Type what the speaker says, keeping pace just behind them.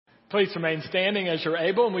Please remain standing as you're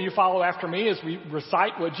able, and will you follow after me as we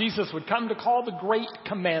recite what Jesus would come to call the Great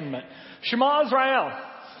Commandment. Shema Israel.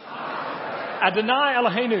 Adonai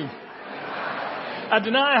Eloheinu.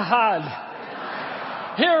 Adonai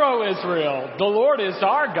Echad. Hear, O Israel, the Lord is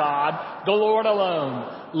our God, the Lord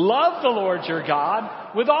alone. Love the Lord your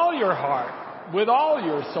God with all your heart, with all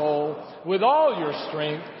your soul, with all your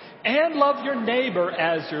strength, and love your neighbor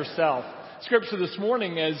as yourself. Scripture this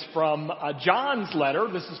morning is from John's letter.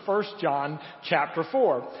 This is 1 John chapter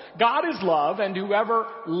 4. God is love, and whoever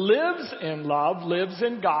lives in love lives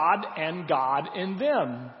in God and God in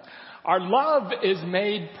them. Our love is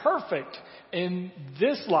made perfect in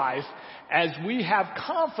this life as we have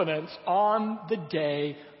confidence on the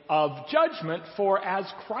day of judgment. For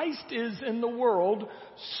as Christ is in the world,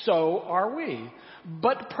 so are we.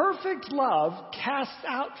 But perfect love casts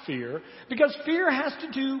out fear, because fear has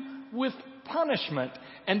to do with punishment.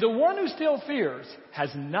 And the one who still fears has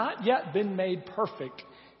not yet been made perfect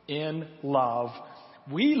in love.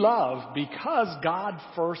 We love because God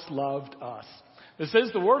first loved us. This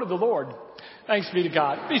is the word of the Lord. Thanks be to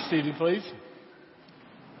God. Be seated, please.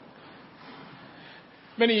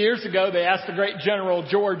 Many years ago, they asked the great General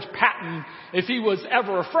George Patton if he was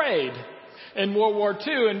ever afraid in World War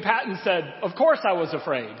II. And Patton said, "Of course I was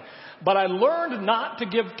afraid, but I learned not to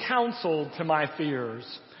give counsel to my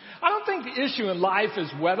fears." I don't think the issue in life is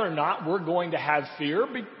whether or not we're going to have fear,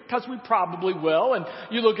 because we probably will. And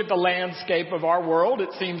you look at the landscape of our world,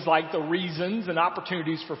 it seems like the reasons and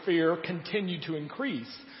opportunities for fear continue to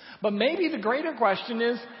increase. But maybe the greater question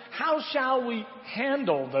is, how shall we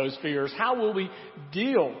handle those fears? How will we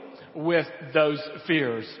deal with those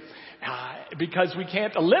fears? Because we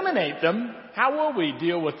can't eliminate them, how will we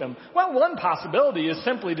deal with them? Well, one possibility is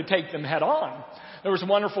simply to take them head on. There was a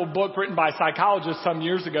wonderful book written by a psychologist some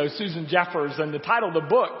years ago, Susan Jeffers, and the title of the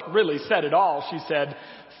book really said it all. She said,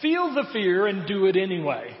 "Feel the fear and do it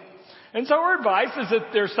anyway." And so her advice is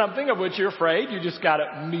that there's something of which you're afraid, you just got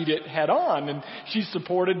to meet it head on. And she's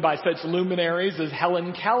supported by such luminaries as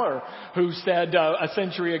Helen Keller, who said a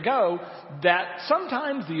century ago that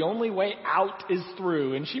sometimes the only way out is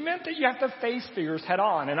through. And she meant that you have to face fears head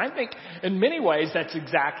on. And I think in many ways that's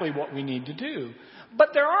exactly what we need to do.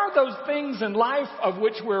 But there are those things in life of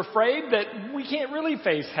which we're afraid that we can't really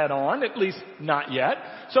face head on, at least not yet.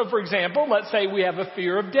 So for example, let's say we have a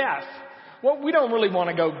fear of death. Well, we don't really want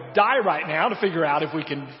to go die right now to figure out if we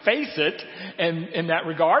can face it in that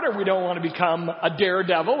regard, or we don't want to become a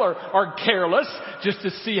daredevil or careless just to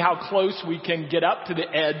see how close we can get up to the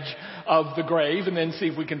edge of the grave and then see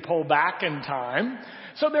if we can pull back in time.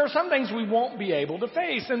 So there are some things we won't be able to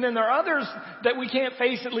face, and then there are others that we can't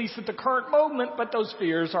face, at least at the current moment, but those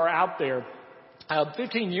fears are out there.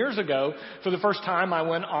 15 years ago, for the first time, I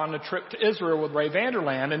went on a trip to Israel with Ray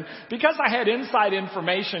Vanderland. And because I had inside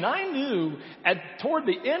information, I knew toward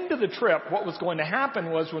the end of the trip, what was going to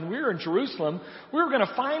happen was when we were in Jerusalem, we were going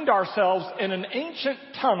to find ourselves in an ancient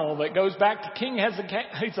tunnel that goes back to King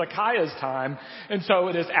Hezekiah's time. And so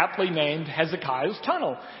it is aptly named Hezekiah's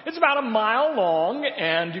Tunnel. It's about a mile long,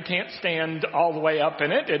 and you can't stand all the way up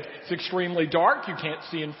in it. It's extremely dark. You can't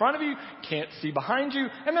see in front of you, can't see behind you.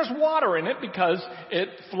 And there's water in it because it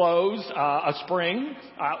flows a spring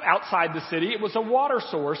outside the city. It was a water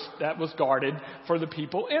source that was guarded for the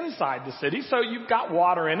people inside the city. So you've got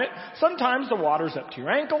water in it. Sometimes the water's up to your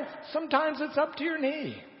ankle. Sometimes it's up to your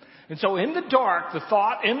knee. And so in the dark, the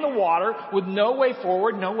thought in the water with no way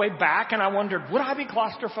forward, no way back. And I wondered, would I be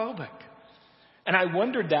claustrophobic? And I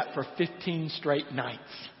wondered that for 15 straight nights.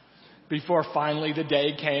 Before finally the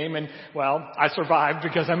day came, and well, I survived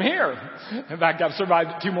because I'm here. In fact, I've survived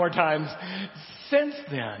it 2 more times since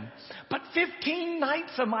then. But 15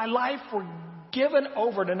 nights of my life were given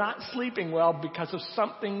over to not sleeping well because of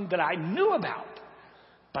something that I knew about,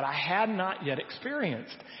 but I had not yet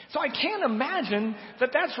experienced. So I can't imagine that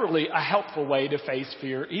that's really a helpful way to face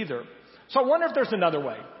fear either. So I wonder if there's another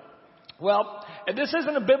way. Well, this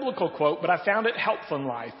isn't a biblical quote, but I found it helpful in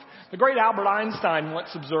life. The great Albert Einstein once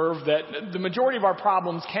observed that the majority of our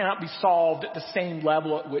problems cannot be solved at the same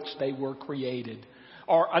level at which they were created.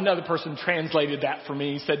 Or another person translated that for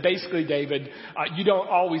me. He said, basically, David, you don't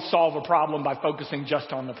always solve a problem by focusing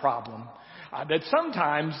just on the problem. That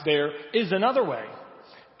sometimes there is another way.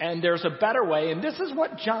 And there's a better way. And this is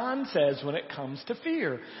what John says when it comes to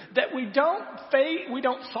fear. That we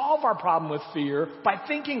don't solve our problem with fear by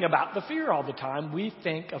thinking about the fear all the time. We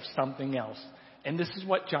think of something else. And this is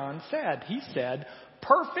what John said. He said,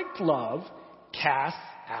 perfect love casts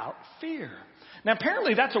out fear. Now,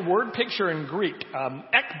 apparently that's a word picture in Greek,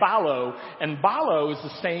 ekbalo, and balo is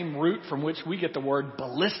the same root from which we get the word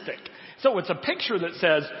ballistic. So it's a picture that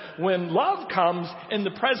says when love comes in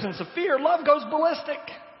the presence of fear, love goes ballistic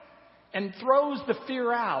and throws the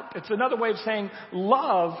fear out. It's another way of saying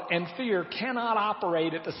love and fear cannot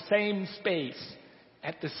operate at the same space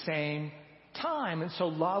at the same time. And so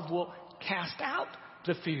love will cast out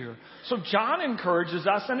the fear. So John encourages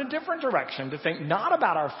us in a different direction, to think not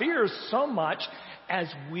about our fears so much as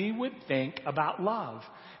we would think about love.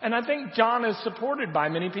 And I think John is supported by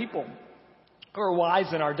many people who are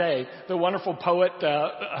wise in our day. The wonderful poet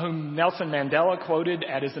whom Nelson Mandela quoted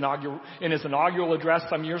in his inaugural address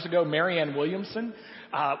some years ago, Marianne Williamson,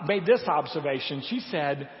 made this observation. She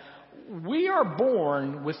said, "We are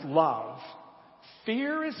born with love.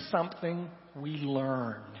 Fear is something we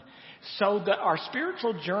learn. So that our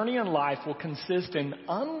spiritual journey in life will consist in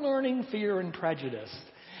unlearning fear and prejudice,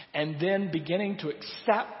 and then beginning to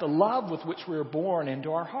accept the love with which we are born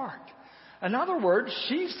into our heart." In other words,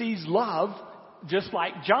 she sees love, just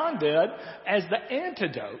like John did, as the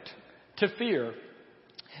antidote to fear.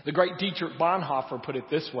 The great Dietrich Bonhoeffer put it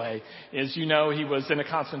this way. As you know, he was in a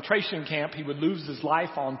concentration camp. He would lose his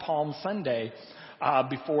life on Palm Sunday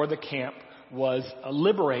before the camp was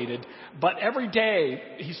liberated. But every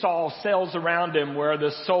day he saw cells around him where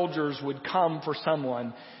the soldiers would come for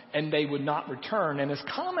someone and they would not return. And his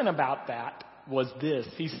comment about that was this.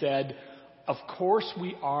 He said, "Of course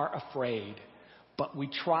we are afraid, but we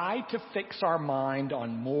try to fix our mind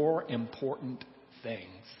on more important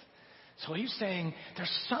things." So he's saying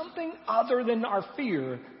there's something other than our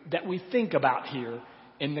fear that we think about here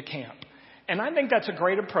in the camp. And I think that's a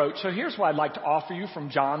great approach. So here's what I'd like to offer you from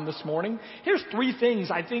John this morning. Here's 3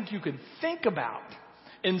 things I think you could think about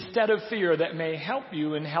instead of fear that may help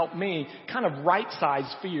you and help me kind of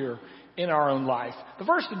right-size fear in our own life. The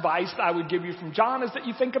first advice I would give you from John is that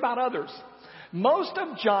you think about others. Most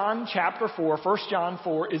of John chapter 4, 1 John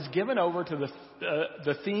 4, is given over to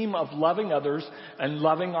the theme of loving others and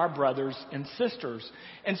loving our brothers and sisters.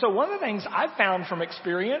 And so one of the things I've found from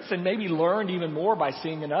experience, and maybe learned even more by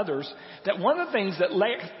seeing in others, that one of the things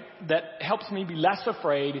that helps me be less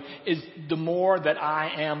afraid is the more that I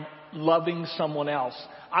am loving someone else.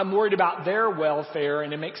 I'm worried about their welfare,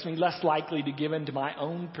 and it makes me less likely to give in to my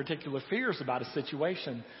own particular fears about a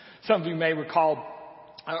situation. Some of you may recall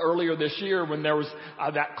earlier this year when there was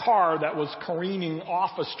that car that was careening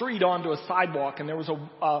off a street onto a sidewalk, and there was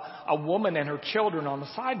a woman and her children on the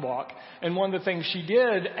sidewalk. And one of the things she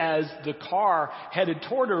did as the car headed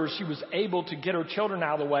toward her, she was able to get her children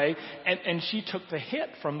out of the way, and she took the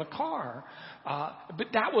hit from the car.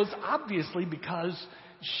 But that was obviously because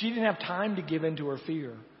she didn't have time to give in to her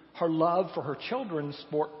fear. Her love for her children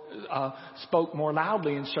spoke more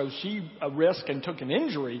loudly, and so she risked and took an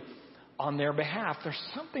injury on their behalf. There's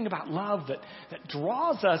something about love that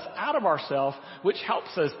draws us out of ourselves, which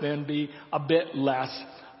helps us then be a bit less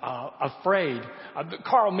afraid.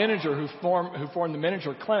 Carl Menninger, who formed the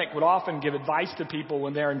Menninger Clinic, would often give advice to people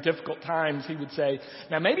when they're in difficult times. He would say,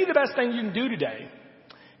 "Now maybe the best thing you can do today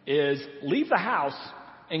is leave the house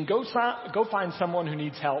and go find someone who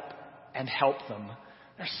needs help and help them."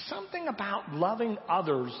 There's something about loving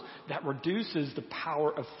others that reduces the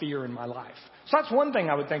power of fear in my life. So that's one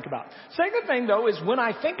thing I would think about. Second thing, though, is when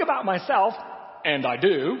I think about myself, and I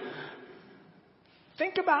do,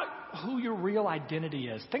 think about who your real identity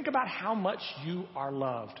is. Think about how much you are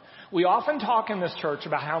loved. We often talk in this church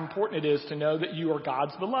about how important it is to know that you are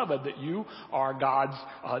God's beloved, that you are God's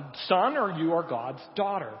son or you are God's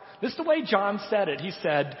daughter. This is the way John said it. He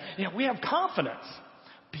said, we have confidence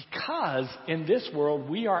because in this world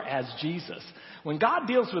we are as Jesus. When God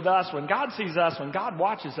deals with us, when God sees us, when God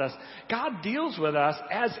watches us, God deals with us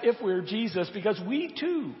as if we're Jesus, because we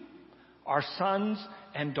too are sons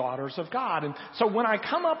and daughters of God. And so when I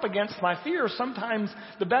come up against my fears, sometimes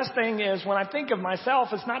the best thing is when I think of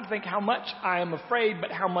myself is not to think how much I am afraid,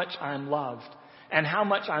 but how much I'm loved and how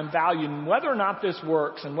much I'm valued, and whether or not this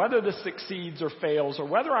works and whether this succeeds or fails or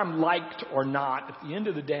whether I'm liked or not, at the end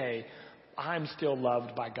of the day, I'm still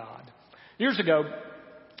loved by God. Years ago,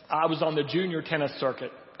 I was on the junior tennis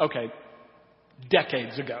circuit.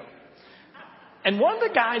 Decades ago. And one of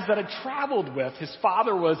the guys that I traveled with, his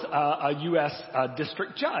father was a U.S.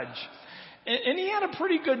 district judge. And he had a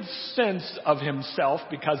pretty good sense of himself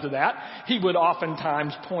because of that. He would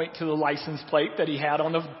oftentimes point to the license plate that he had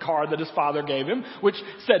on the car that his father gave him, which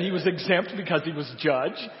said he was exempt because he was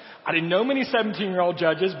judge. I didn't know many 17-year-old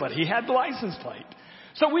judges, but he had the license plate.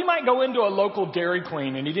 So we might go into a local Dairy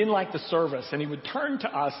Queen and he didn't like the service, and he would turn to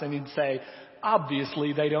us and he'd say,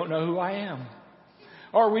 obviously they don't know who I am.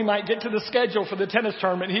 Or we might get to the schedule for the tennis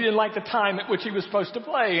tournament. He didn't like the time at which he was supposed to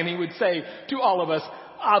play, and he would say to all of us,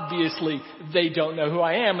 obviously they don't know who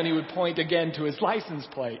I am, and he would point again to his license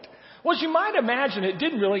plate. Well, as you might imagine, it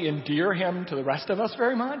didn't really endear him to the rest of us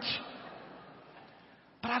very much.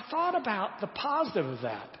 But I thought about the positive of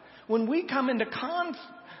that. When we come into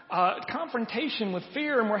confrontation with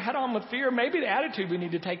fear and we're head on with fear, maybe the attitude we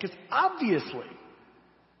need to take is, obviously,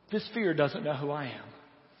 this fear doesn't know who I am.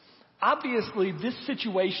 Obviously, this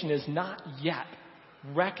situation is not yet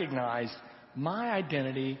recognized my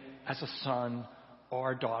identity as a son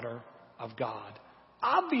or a daughter of God.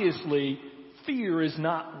 Obviously, fear is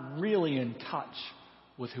not really in touch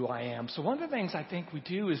with who I am. So one of the things I think we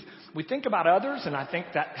do is we think about others, and I think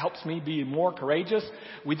that helps me be more courageous.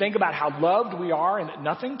 We think about how loved we are and that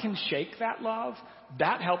nothing can shake that love.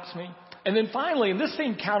 That helps me. And then finally, and this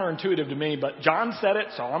seemed counterintuitive to me, but John said it,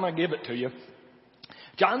 so I'm going to give it to you.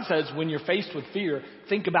 John says, when you're faced with fear,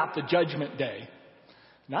 think about the judgment day.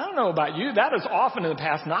 Now, I don't know about you, that has often in the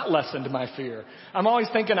past not lessened my fear. I'm always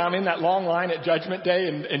thinking I'm in that long line at Judgment Day,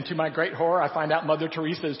 and to my great horror, I find out Mother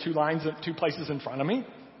Teresa is two places in front of me.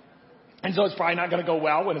 And so it's probably not going to go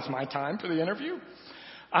well when it's my time for the interview.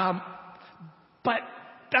 But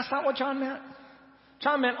that's not what John meant.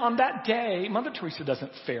 John meant on that day, Mother Teresa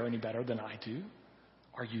doesn't fare any better than I do,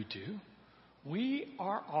 or you do. We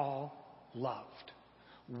are all loved.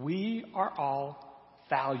 We are all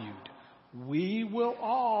valued. We will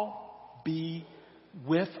all be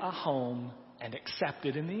with a home and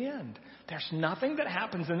accepted in the end. There's nothing that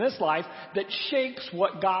happens in this life that shakes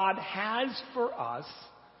what God has for us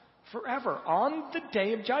forever. On the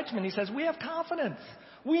day of judgment, he says, we have confidence.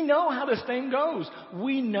 We know how this thing goes.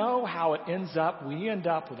 We know how it ends up. We end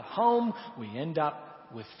up with a home. We end up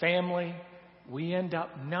with family. We end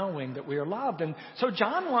up knowing that we are loved. And so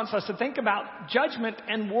John wants us to think about judgment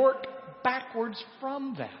and work backwards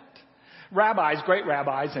from that. Rabbis, great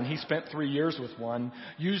rabbis, and he spent 3 years with one,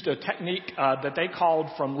 used a technique that they called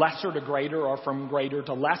from lesser to greater or from greater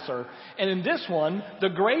to lesser. And in this one, the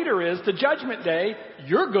greater is the judgment day.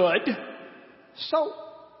 You're good. So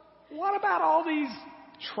what about all these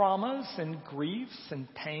traumas and griefs and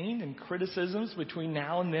pain and criticisms between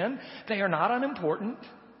now and then? They are not unimportant.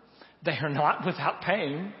 They are not without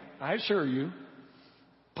pain, I assure you.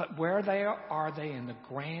 But where are they in the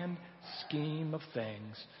grand scheme of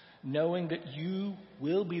things? Knowing that you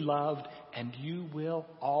will be loved and you will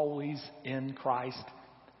always in Christ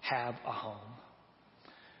have a home.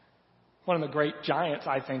 One of the great giants,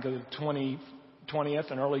 I think, of the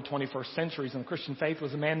 20th and early 21st centuries in the Christian faith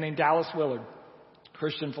was a man named Dallas Willard,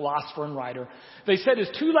 Christian philosopher and writer. They said his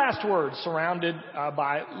two last words surrounded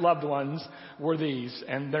by loved ones were these,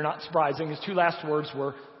 and they're not surprising. His two last words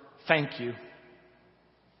were, thank you.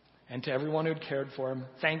 And to everyone who had cared for him,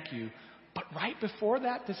 thank you. But right before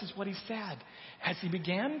that, this is what he said. As he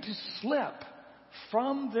began to slip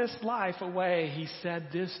from this life away, he said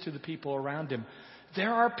this to the people around him.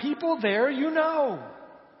 There are people there you know.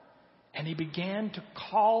 And he began to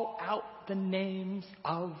call out the names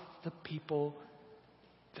of the people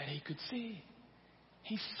that he could see.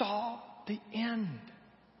 He saw the end.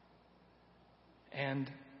 And,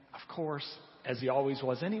 of course, as he always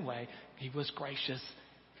was anyway, he was gracious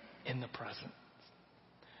in the present.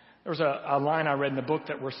 There was a line I read in the book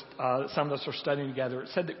that some of us are studying together. It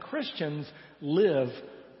said that Christians live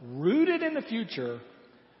rooted in the future,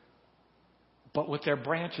 but with their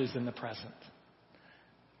branches in the present.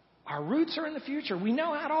 Our roots are in the future. We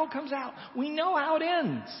know how it all comes out. We know how it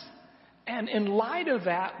ends. And in light of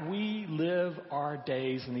that, we live our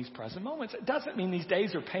days in these present moments. It doesn't mean these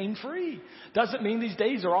days are pain-free. It doesn't mean these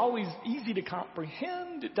days are always easy to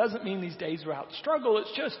comprehend. It doesn't mean these days are without struggle.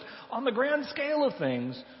 It's just on the grand scale of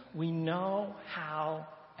things, we know how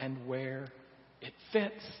and where it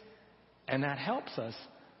fits. And that helps us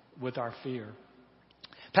with our fear.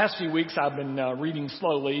 Past few weeks, I've been reading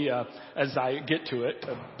slowly as I get to it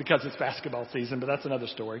because it's basketball season, but that's another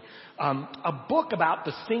story. A book about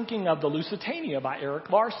the sinking of the Lusitania by Eric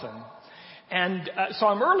Larson. And so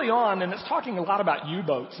I'm early on, and it's talking a lot about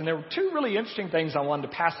U-boats. And there were two really interesting things I wanted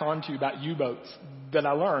to pass on to you about U-boats that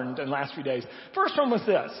I learned in the last few days. First one was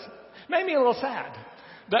this. It made me a little sad.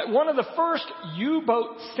 That one of the first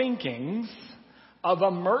U-boat sinkings of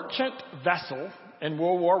a merchant vessel in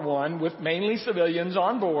World War I, with mainly civilians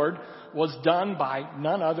on board, was done by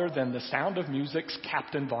none other than the Sound of Music's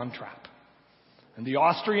Captain Von Trapp. And the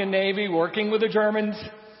Austrian Navy, working with the Germans,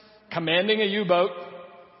 commanding a U-boat,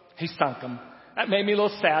 he sunk them. That made me a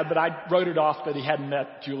little sad, but I wrote it off that he hadn't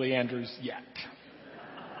met Julie Andrews yet.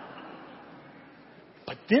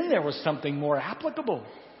 But then there was something more applicable.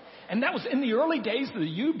 And that was in the early days of the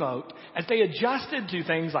U-boat, as they adjusted to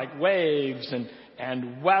things like waves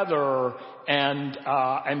and weather and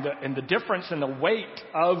the difference in the weight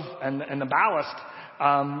of and the ballast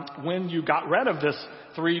when you got rid of this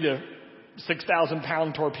 3,000 to 6,000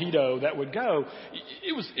 pound torpedo that would go,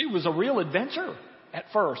 it was a real adventure at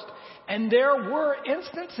first. And there were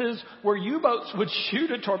instances where U-boats would shoot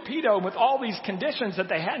a torpedo with all these conditions that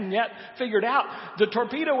they hadn't yet figured out. The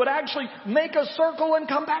torpedo would actually make a circle and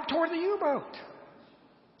come back toward the U-boat.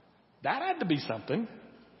 That had to be something.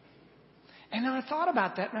 And I thought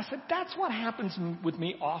about that and I said, that's what happens with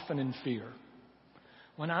me often in fear.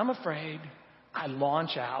 When I'm afraid, I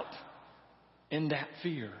launch out in that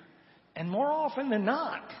fear. And more often than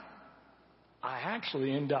not, I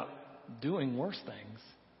actually end up doing worse things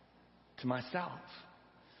to myself.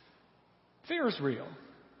 Fear is real.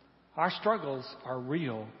 Our struggles are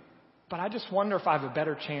real. But I just wonder if I have a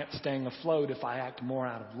better chance staying afloat if I act more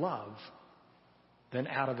out of love than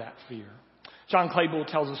out of that fear. John Claypool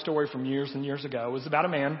tells a story from years and years ago. It was about a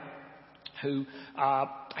man who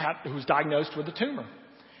was diagnosed with a tumor.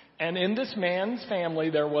 And in this man's family,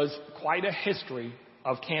 there was quite a history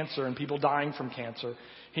of cancer and people dying from cancer.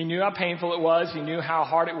 He knew how painful it was. He knew how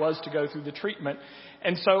hard it was to go through the treatment.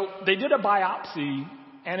 And so they did a biopsy.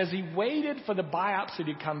 And as he waited for the biopsy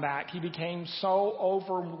to come back, he became so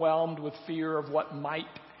overwhelmed with fear of what might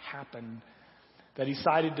happen that he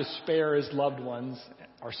decided to spare his loved ones,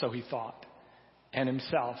 or so he thought, and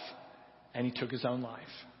himself, and he took his own life.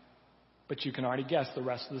 But you can already guess the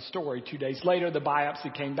rest of the story. 2 days later, the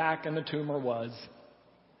biopsy came back and the tumor was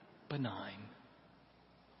benign.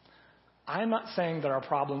 I'm not saying that our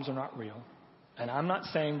problems are not real, and I'm not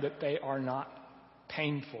saying that they are not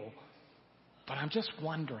painful, but I'm just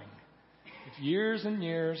wondering if years and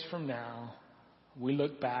years from now, we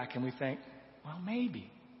look back and we think, well, maybe,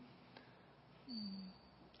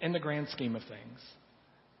 in the grand scheme of things,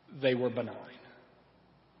 they were benign.